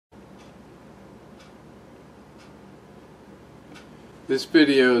This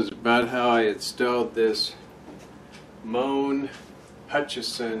video is about how I installed this Moen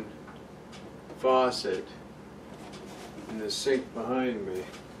Hutchinson faucet in the sink behind me,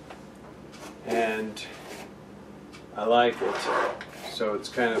 and I like it, so it's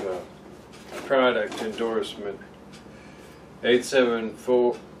kind of a product endorsement.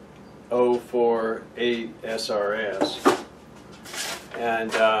 87048 SRS,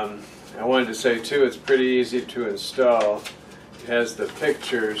 and I wanted to say too, it's pretty easy to install. It has the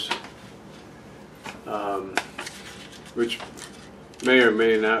pictures, which may or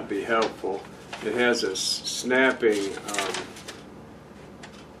may not be helpful. It has a snapping,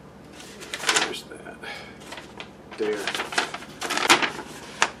 where's that? There.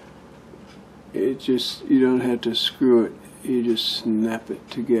 It just, you don't have to screw it, you just snap it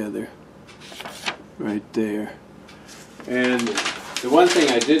together right there. And the one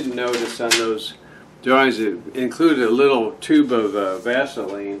thing I didn't notice on those drawings, it included a little tube of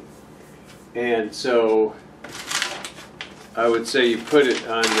Vaseline, and so I would say you put it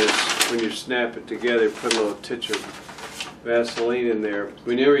on this, when you snap it together, put a little titch of Vaseline in there.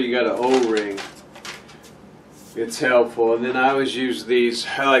 Whenever you got an O-ring, it's helpful. And then I always use these,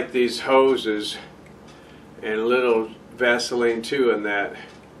 I like these hoses and a little Vaseline too in that.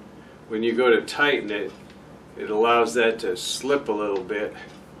 When you go to tighten it, it allows that to slip a little bit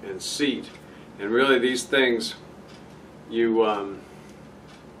and seat. And really these things, you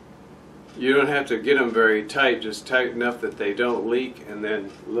don't have to get them very tight, just tight enough that they don't leak, and then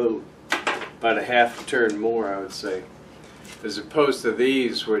about a half turn more, I would say. As opposed to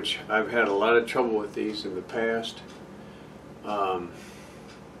these, which I've had a lot of trouble with these in the past. You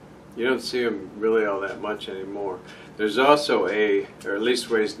don't see them really all that much anymore. There's also or at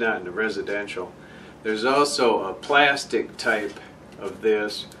least where it's not in the residential, there's also a plastic type of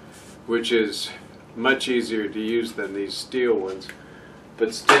this, which is much easier to use than these steel ones.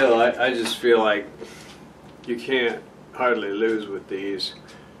 But still, I just feel like you can't hardly lose with these.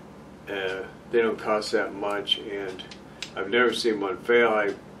 They don't cost that much, and I've never seen one fail.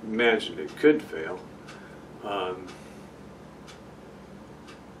 I imagine it could fail.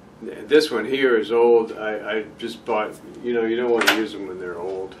 This one here is old. I just bought, you don't want to use them when they're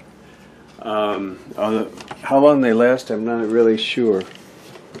old. How long they last, I'm not really sure.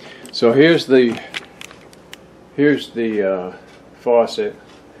 So here's the faucet,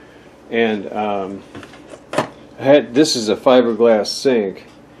 and this is a fiberglass sink.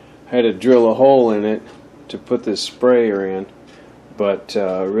 I had to drill a hole in it to put this sprayer in, but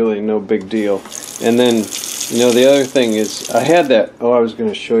really no big deal. And then, the other thing is, I had that, I was going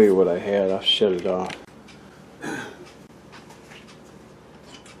to show you what I had. I'll shut it off.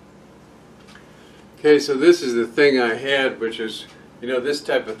 Okay, so this is the thing I had, which is, this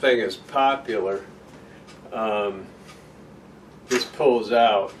type of thing is popular. This pulls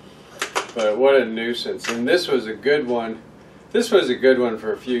out, but what a nuisance. And this was a good one. This was a good one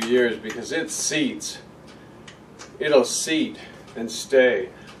for a few years because it seats. It'll seat and stay.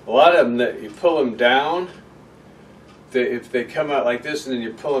 A lot of them, that you pull them down, if they come out like this and then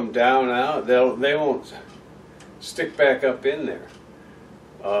you pull them down out, they won't stick back up in there.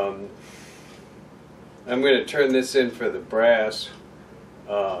 I'm going to turn this in for the brass.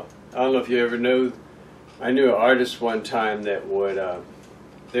 I don't know if you ever knew, I knew an artist one time that would,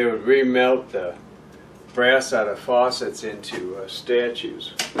 they would remelt the brass out of faucets into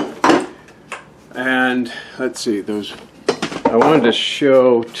statues. And let's see, I wanted to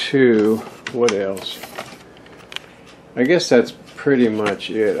show too, what else? I guess that's pretty much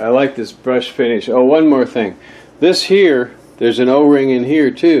it. I like this brush finish. Oh, one more thing. This here, there's an O-ring in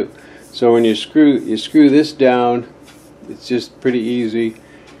here too. So when you screw this down, it's just pretty easy.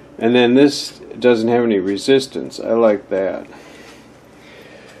 And then this doesn't have any resistance. I like that.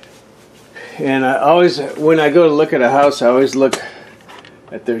 And I always, when I go to look at a house, I always look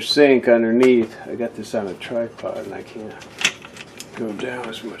at their sink underneath. I got this on a tripod and I can't go down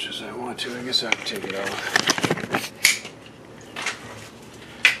as much as I want to. I guess I can take it off.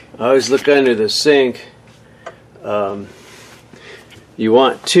 I always look under the sink. You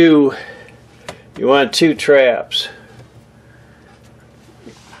want two traps,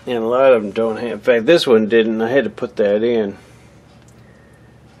 and a lot of them don't have. In fact, this one didn't. I had to put that in,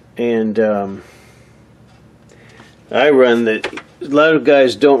 and I run the. A lot of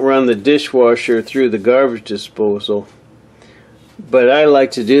guys don't run the dishwasher through the garbage disposal, but I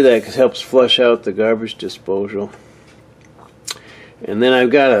like to do that because it helps flush out the garbage disposal. And then I've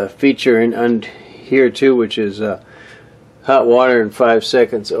got a feature in here too, which is hot water in 5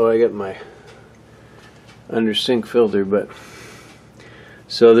 seconds. Oh, I got my under sink filter, but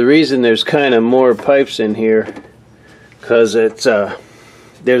so the reason there's kind of more pipes in here because it's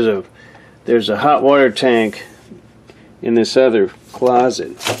there's a hot water tank in this other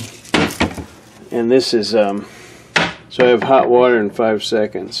closet, and this is so I have hot water in 5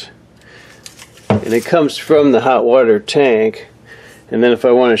 seconds, and it comes from the hot water tank. And then if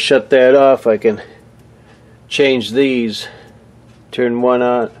I want to shut that off, I can change these. Turn one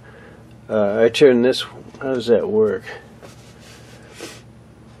on. I turn this. How does that work?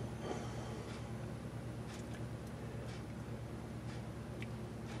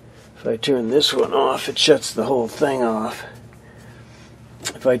 If I turn this one off, it shuts the whole thing off.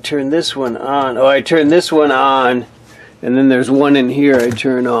 If I turn this one on, I turn this one on, and then there's one in here I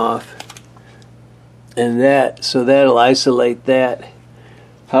turn off. And so that'll isolate that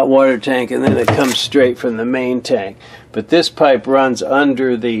hot water tank, and then it comes straight from the main tank. But this pipe runs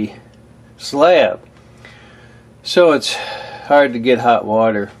under the slab, so it's hard to get hot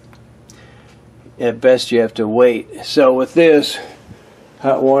water. At best you have to wait. So with this,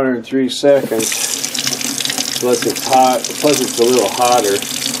 hot water in 3 seconds, plus it's hot, plus it's a little hotter.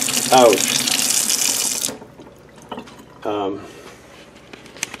 Ouch.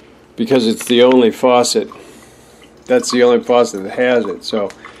 Because it's the only faucet. That's the only faucet that has it. So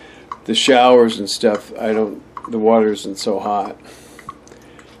the showers and stuff, the water isn't so hot.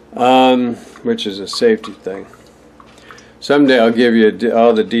 Which is a safety thing. Someday I'll give you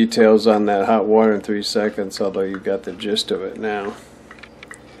all the details on that hot water in 3 seconds, although you got the gist of it now.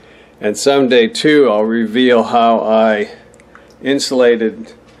 And someday too I'll reveal how I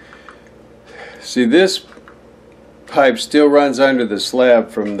insulated. See, this pipe still runs under the slab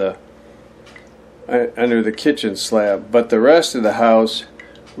from under the kitchen slab, but the rest of the house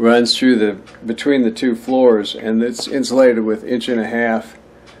runs through between the 2 floors, and it's insulated with 1.5"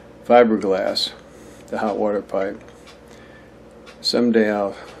 fiberglass, the hot water pipe. Someday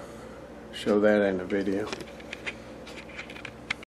I'll show that in a video.